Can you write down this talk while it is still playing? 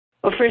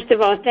Well, first of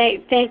all,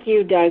 thank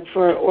you, Doug,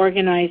 for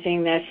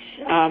organizing this.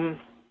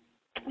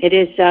 It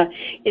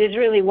is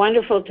really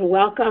wonderful to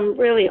welcome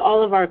really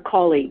all of our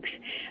colleagues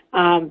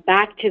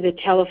back to the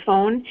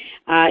telephone.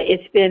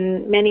 It's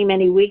been many,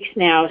 many weeks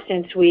now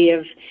since we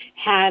have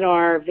had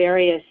our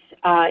various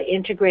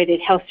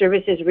Integrated Health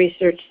Services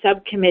Research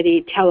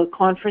Subcommittee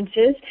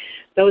teleconferences.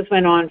 Those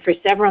went on for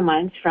several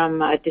months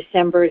from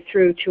December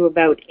through to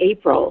about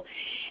April.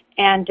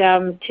 And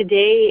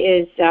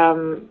today is,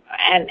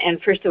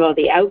 and first of all,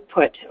 the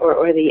output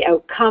or the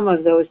outcome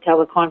of those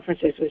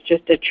teleconferences was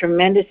just a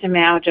tremendous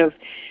amount of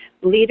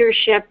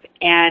leadership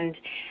and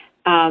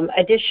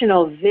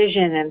additional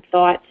vision and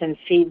thoughts and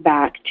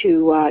feedback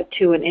to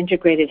an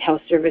integrated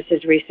health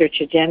services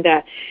research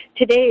agenda.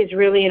 Today is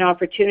really an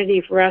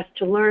opportunity for us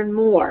to learn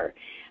more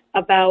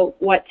about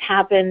what's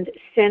happened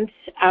since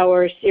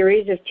our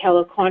series of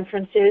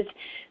teleconferences,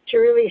 to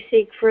really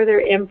seek further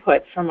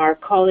input from our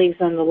colleagues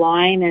on the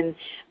line and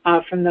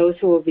from those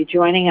who will be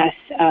joining us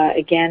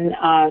again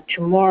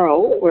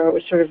tomorrow. We're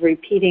sort of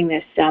repeating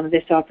this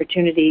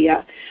opportunity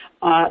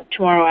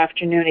tomorrow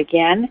afternoon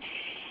again.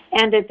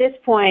 And at this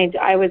point,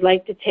 I would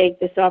like to take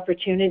this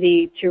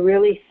opportunity to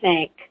really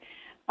thank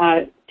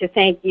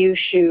you,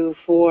 Shoo,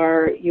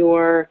 for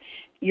your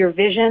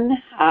vision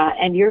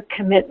and your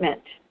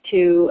commitment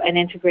to an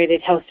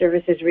integrated health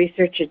services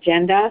research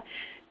agenda,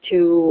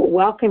 to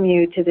welcome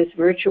you to this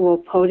virtual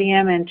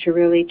podium and to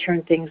really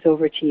turn things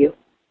over to you.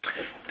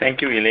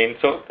 Thank you, Elaine.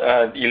 So,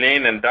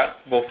 Elaine and Doug,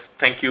 both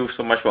thank you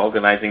so much for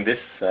organizing this.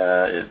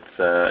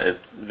 It's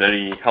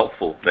very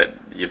helpful that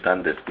you've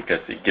done this because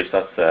it gives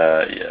us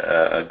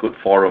a good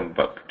forum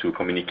to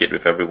communicate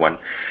with everyone.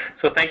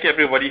 So thank you,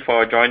 everybody,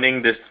 for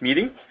joining this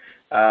meeting.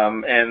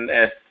 And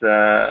as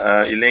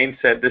Elaine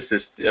said, this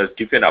is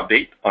give you an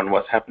update on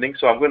what's happening.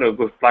 So I'm going to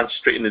go plunge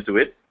straight into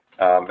it.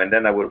 And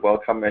then I would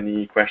welcome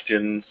any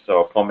questions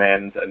or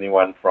comments,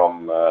 anyone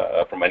from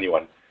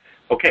anyone.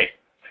 Okay.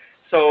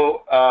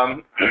 So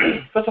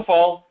first of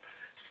all,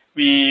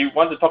 we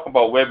want to talk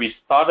about where we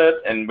started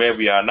and where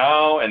we are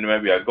now and where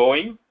we are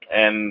going.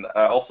 And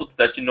also to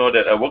let you know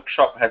that a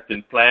workshop has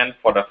been planned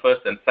for the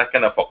 1st and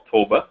 2nd of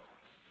October.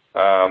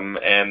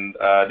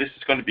 This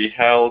is going to be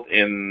held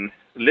in,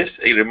 Liz,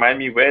 remind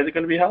me, where is it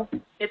going to be held?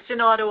 It's in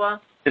Ottawa.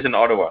 It's in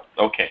Ottawa.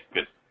 Okay,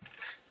 good.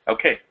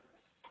 Okay.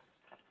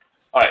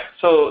 All right,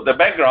 so the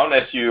background,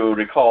 as you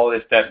recall,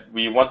 is that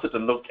we wanted to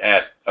look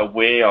at a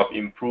way of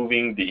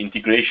improving the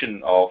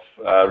integration of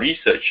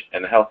research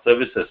and health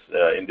services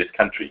in this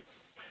country.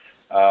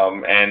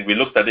 And we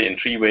looked at it in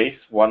 3 ways.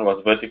 One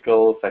was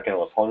vertical, second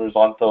was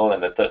horizontal,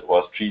 and the third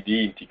was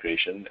 3D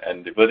integration.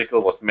 And the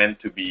vertical was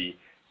meant to be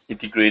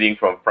integrating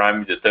from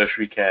primary to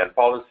tertiary care and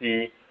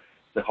policy.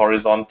 The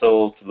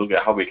horizontal to look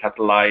at how we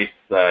catalyze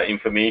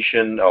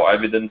information or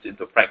evidence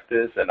into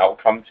practice and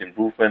outcomes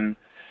improvement.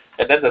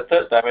 And then the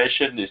third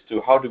dimension is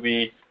to how do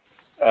we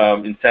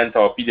incent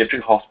our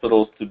pediatric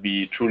hospitals to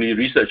be truly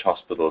research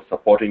hospitals,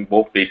 supporting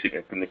both basic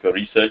and clinical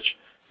research,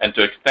 and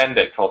to extend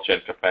that culture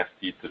and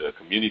capacity to the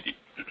community.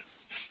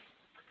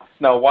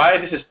 Now, why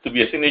this is to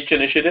be a signature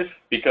initiative?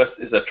 Because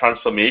it's a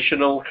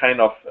transformational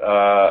kind of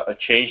a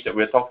change that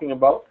we're talking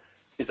about.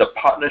 It's a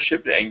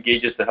partnership that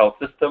engages the health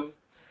system.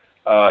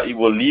 It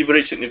will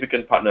leverage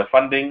significant partner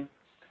funding.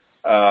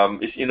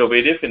 It's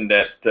innovative in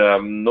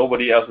that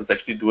nobody else is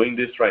actually doing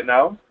this right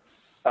now.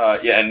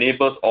 It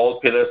enables all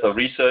pillars of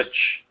research.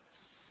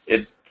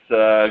 It's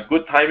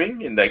good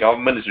timing in that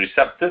government is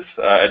receptive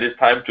at this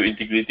time to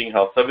integrating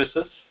health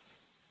services.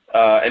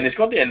 And it's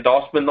got the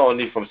endorsement not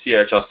only from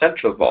CIHR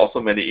Central, but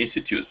also many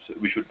institutes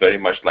which would very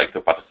much like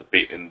to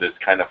participate in this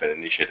kind of an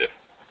initiative.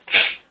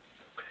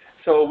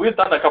 So we've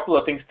done a couple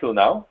of things till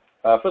now.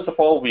 First of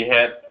all, we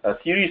had a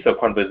series of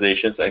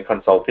conversations and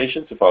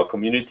consultations with our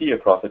community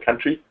across the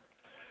country.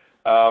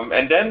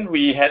 And then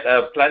we had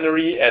a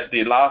plenary at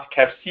the last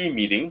CAFC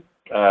meeting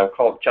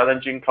called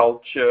Challenging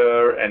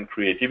Culture and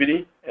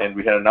Creativity, and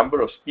we had a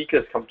number of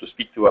speakers come to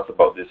speak to us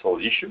about this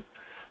whole issue.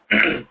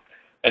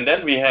 And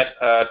then we had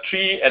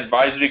 3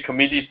 advisory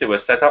committees that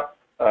were set up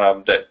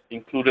that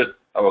included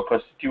our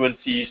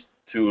constituencies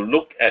to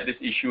look at this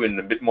issue in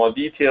a bit more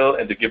detail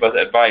and to give us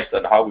advice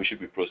on how we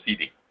should be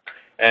proceeding.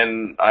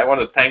 And I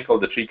want to thank all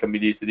the 3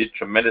 committees. They did a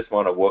tremendous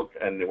amount of work,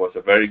 and it was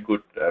a very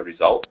good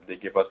result. They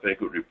gave us very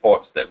good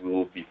reports that we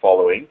will be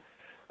following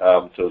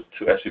as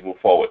we move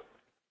forward.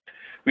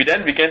 We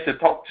then began to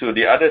talk to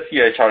the other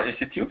CIHR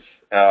institutes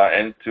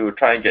and to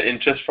try and get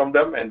interest from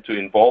them and to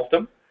involve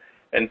them.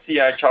 And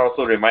CIHR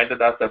also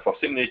reminded us that for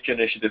signature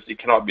initiatives, it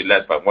cannot be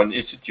led by one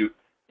institute.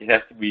 It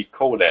has to be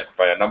co-led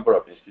by a number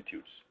of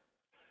institutes.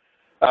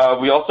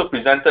 We also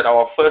presented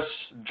our first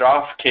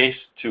draft case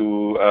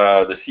to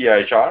the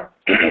CIHR,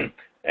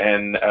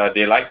 and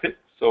they liked it.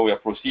 So we are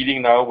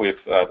proceeding now with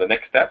the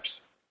next steps.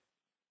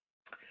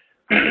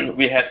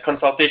 We had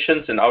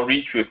consultations and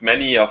outreach with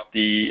many of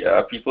the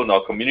people in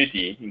our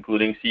community,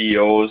 including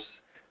CEOs,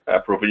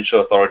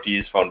 provincial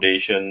authorities,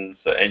 foundations,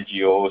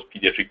 NGOs,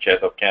 Pediatric Chairs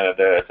of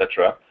Canada,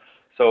 etc.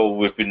 So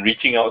we've been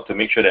reaching out to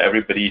make sure that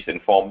everybody is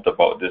informed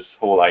about this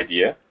whole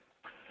idea.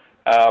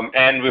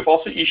 And we've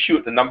also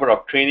issued a number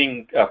of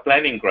training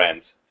planning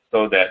grants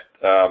so that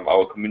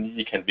our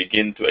community can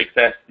begin to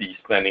access these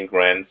planning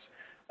grants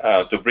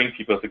to bring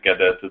people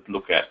together to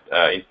look at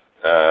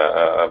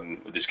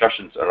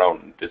discussions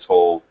around this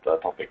whole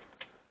topic.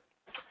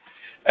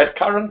 At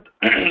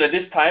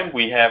this time,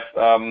 we have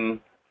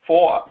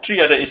three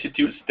other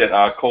institutes that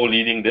are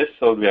co-leading this.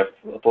 So we have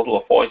a total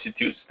of 4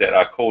 institutes that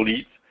are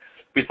co-leads.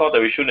 We thought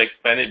that we shouldn't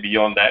expand it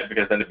beyond that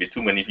because then there'd be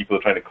too many people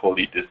trying to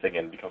co-lead this thing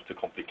and it becomes too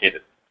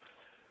complicated.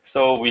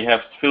 So we have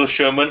Phil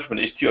Sherman from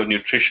the Institute of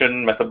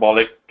Nutrition,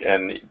 Metabolic,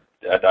 and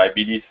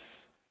Diabetes.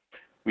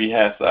 We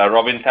have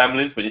Robin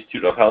Tamlin from the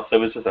Institute of Health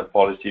Services and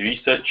Policy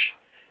Research,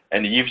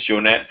 and Yves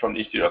Jonet from the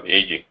Institute of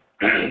Aging.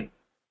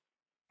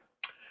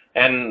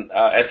 And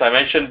as I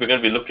mentioned, we're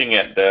going to be looking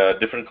at the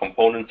different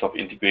components of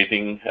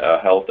integrating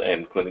health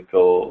and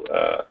clinical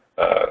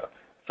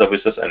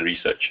services and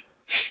research.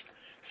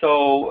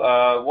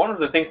 So one of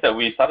the things that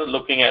we started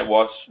looking at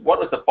was what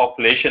was the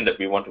population that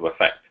we want to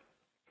affect.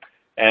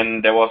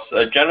 And there was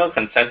a general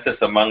consensus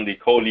among the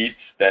co-leads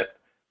that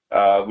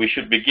we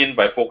should begin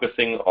by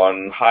focusing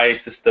on high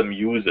system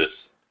users.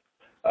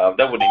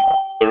 That would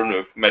include children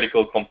with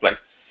medical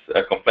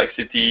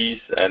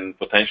complexities and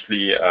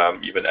potentially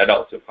even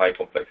adults with high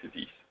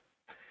complexities.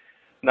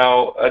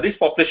 Now, this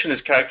population is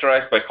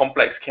characterized by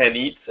complex care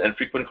needs and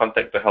frequent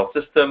contact with the health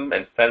system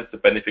and stands to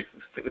benefit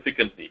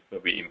significantly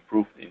when we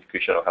improve the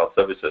integration of health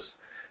services.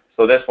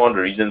 So that's one of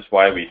the reasons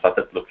why we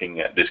started looking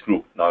at this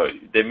group. Now,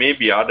 there may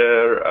be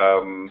other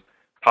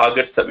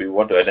targets that we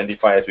want to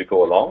identify as we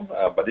go along,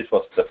 but this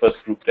was the first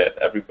group that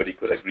everybody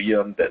could agree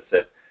on that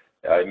said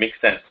it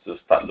makes sense to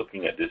start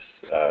looking at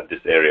this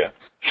area.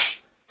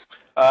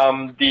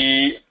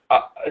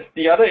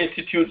 The other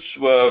institutes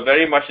were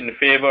very much in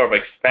favor of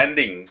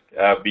expanding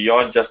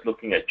beyond just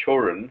looking at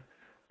children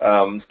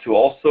to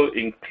also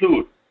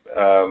include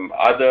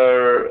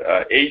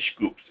other age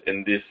groups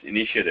in this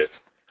initiative.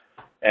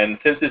 And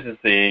since this is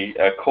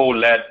a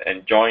co-led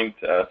and joint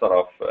sort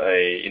of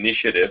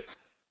initiative,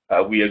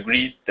 we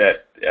agreed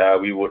that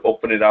we would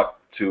open it up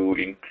to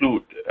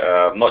include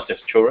not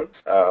just children,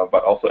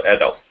 but also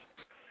adults.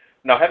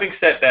 Now, having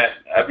said that,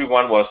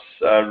 everyone was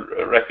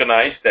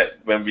recognized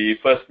that when we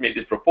first made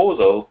this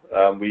proposal,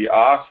 we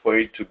asked for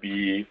it to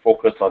be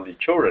focused on the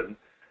children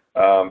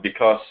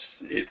because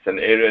it's an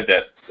area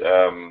that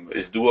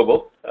is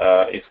doable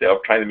instead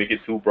of trying to make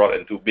it too broad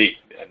and too big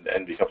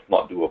and becomes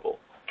not doable.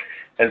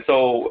 And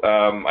so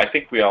I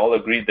think we all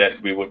agreed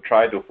that we would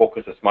try to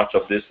focus as much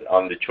of this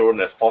on the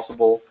children as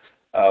possible,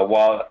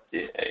 while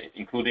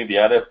including the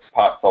other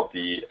parts of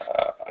the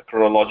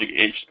chronologic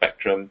age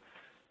spectrum,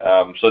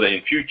 so that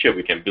in future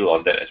we can build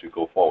on that as we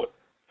go forward.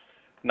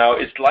 Now,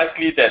 it's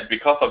likely that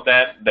because of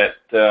that,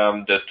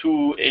 the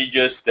two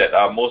ages that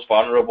are most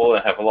vulnerable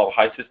and have a lot of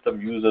high system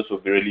users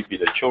will really be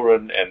the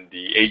children and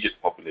the aged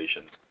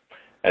population.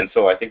 And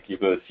so I think you're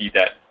going to see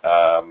that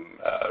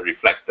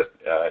reflected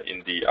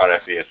in the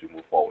RFA as we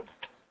move forward.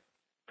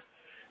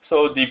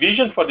 So the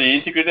vision for the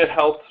Integrated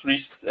Health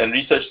and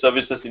Research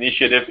Services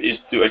Initiative is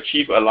to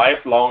achieve a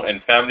lifelong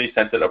and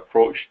family-centered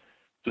approach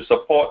to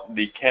support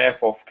the care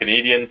for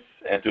Canadians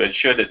and to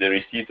ensure that they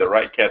receive the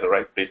right care at the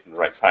right place and the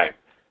right time.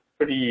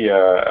 Pretty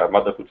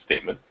motherhood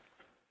statement.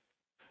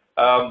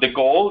 The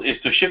goal is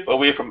to shift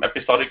away from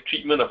episodic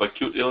treatment of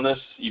acute illness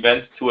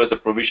events towards the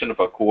provision of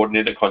a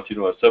coordinated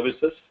continuum of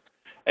services.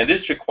 And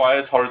this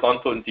requires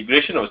horizontal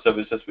integration of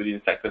services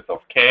within sectors of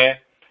care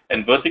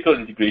and vertical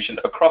integration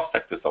across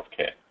sectors of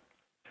care,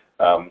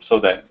 so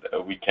that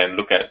we can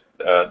look at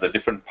the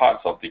different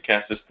parts of the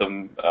care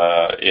system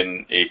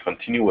in a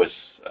continuous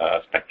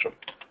spectrum.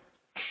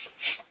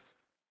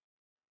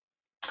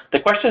 The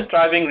questions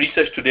driving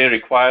research today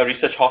require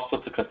research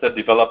hospitals to consider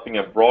developing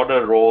a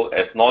broader role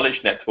as knowledge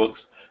networks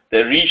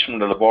that reach from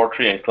the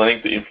laboratory and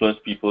clinic to influence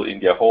people in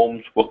their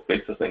homes,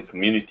 workplaces, and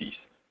communities.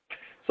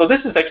 So this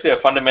is actually a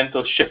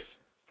fundamental shift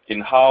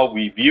in how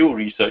we view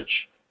research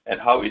and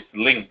how it's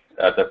linked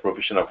to the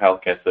provision of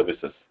healthcare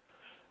services,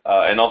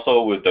 and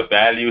also with the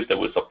values that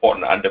would support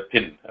and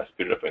underpin a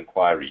spirit of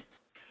inquiry.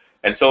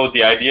 And so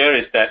the idea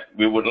is that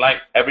we would like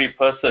every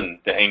person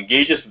that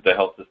engages with the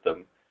health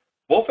system,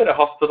 both at a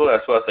hospital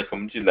as well as at a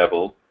community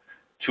level,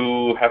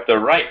 to have the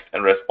right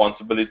and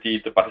responsibility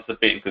to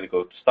participate in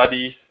clinical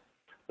studies,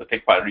 to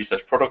take part in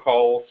research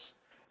protocols,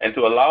 and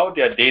to allow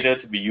their data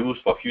to be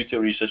used for future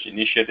research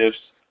initiatives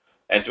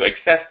and to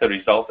access the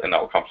results and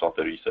outcomes of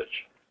the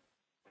research.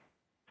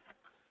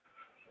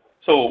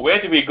 So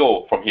where do we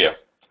go from here?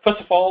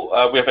 First of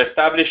all, we have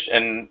established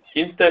an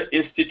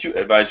inter-institute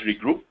advisory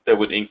group that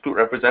would include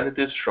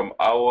representatives from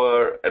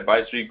our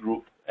advisory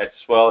group as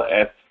well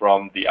as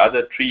from the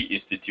other 3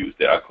 institutes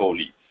that are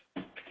co-leads.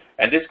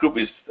 And this group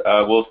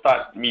will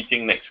start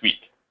meeting next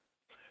week.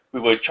 We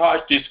will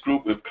charge this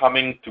group with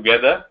coming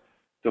together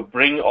to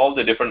bring all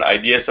the different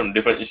ideas from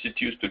different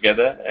institutes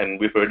together, and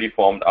we've already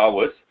formed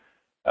ours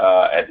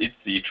at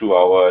ITSE through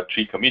our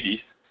 3 committees,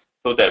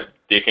 so that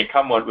they can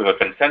come on with a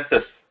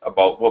consensus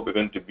about what we're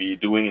going to be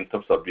doing in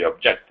terms of the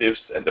objectives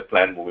and the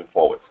plan moving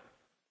forward.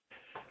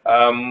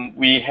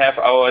 We have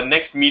our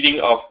next meeting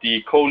of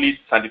the co-lead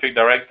scientific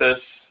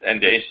directors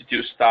and the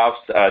institute staffs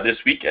this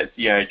week at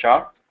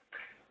CIHR.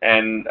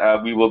 And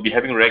we will be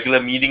having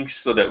regular meetings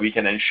so that we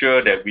can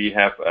ensure that we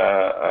have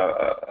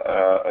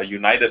a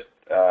united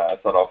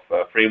sort of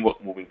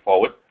framework moving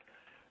forward.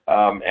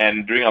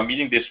 And during our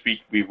meeting this week,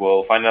 we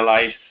will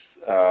finalize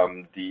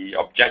the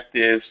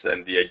objectives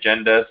and the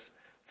agendas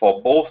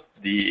for both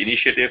the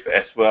initiative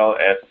as well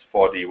as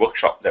for the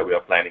workshop that we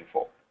are planning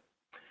for.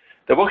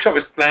 The workshop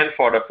is planned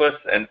for the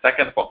 1st and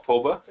 2nd of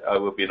October. It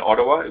will be in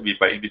Ottawa. It will be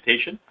by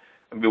invitation.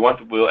 And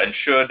we'll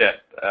ensure that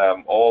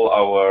all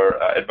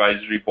our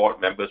advisory board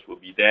members will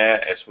be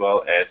there, as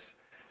well as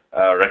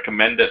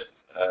recommended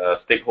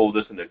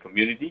stakeholders in the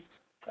community,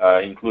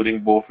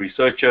 including both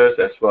researchers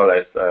as well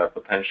as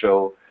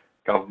potential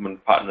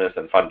government partners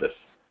and funders.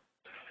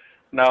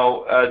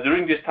 Now,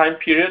 during this time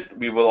period,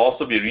 we will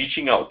also be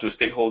reaching out to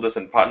stakeholders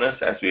and partners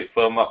as we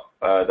firm up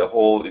the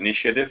whole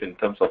initiative in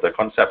terms of the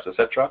concepts,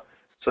 etc.,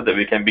 so that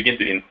we can begin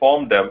to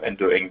inform them and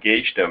to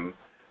engage them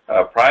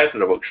prior to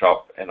the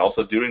workshop and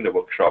also during the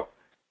workshop,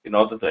 in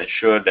order to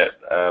ensure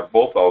that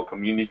both our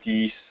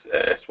communities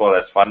as well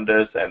as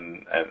funders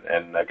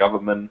and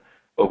government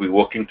will be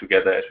working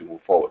together as we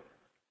move forward.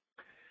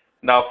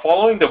 Now,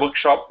 following the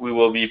workshop, we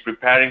will be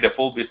preparing the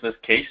full business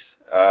case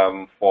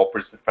for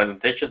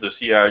presentation to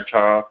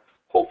CIHR,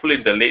 hopefully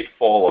in the late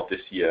fall of this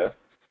year,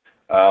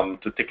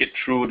 to take it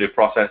through the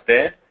process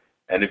there.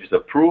 And if it's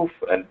approved,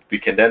 and we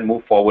can then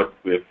move forward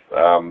with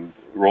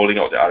rolling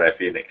out the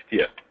RFA next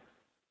year.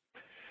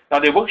 Now,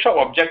 the workshop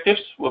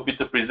objectives will be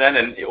to present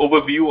an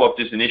overview of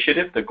this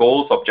initiative, the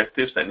goals,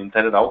 objectives, and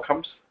intended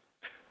outcomes,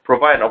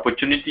 provide an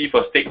opportunity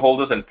for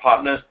stakeholders and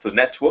partners to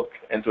network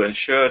and to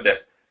ensure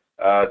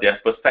that their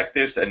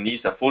perspectives and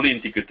needs are fully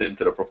integrated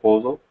into the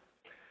proposal,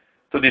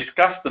 to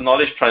discuss the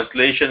knowledge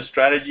translation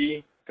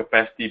strategy,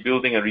 capacity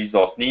building and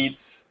resource needs,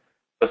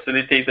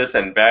 facilitators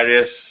and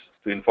barriers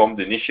to inform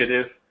the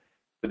initiative,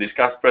 to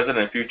discuss present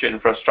and future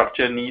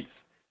infrastructure needs,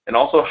 and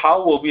also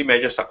how will we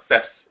measure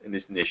success in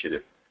this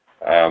initiative,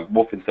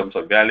 both in terms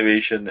of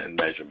evaluation and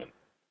measurement.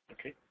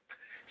 Okay,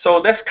 so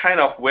that's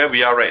kind of where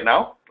we are right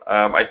now.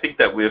 I think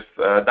that we've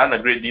done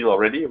a great deal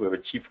already. We've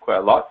achieved quite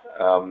a lot,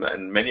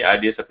 and many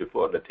ideas have been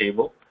put on the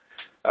table.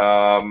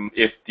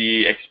 If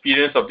the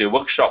experience of the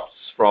workshops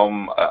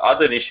from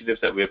other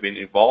initiatives that we've been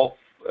involved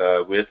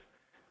with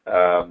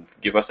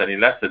give us any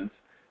lessons,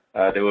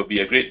 there will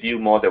be a great deal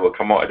more that will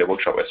come out at the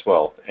workshop as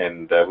well.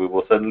 And we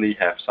will certainly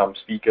have some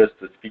speakers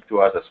to speak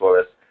to us, as well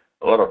as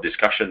a lot of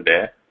discussion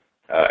there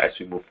as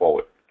we move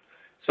forward.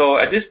 So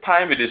at this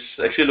time, it is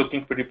actually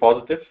looking pretty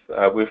positive.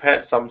 We've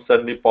had some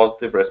certainly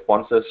positive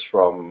responses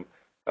from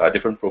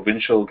different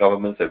provincial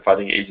governments and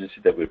funding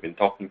agencies that we've been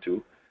talking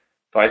to.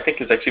 So I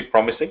think it's actually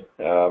promising,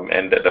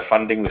 and that the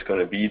funding is going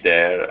to be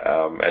there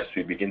as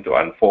we begin to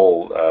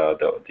unfold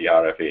the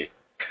RFA.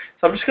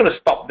 So I'm just going to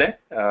stop there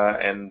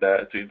and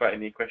to invite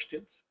any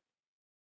questions.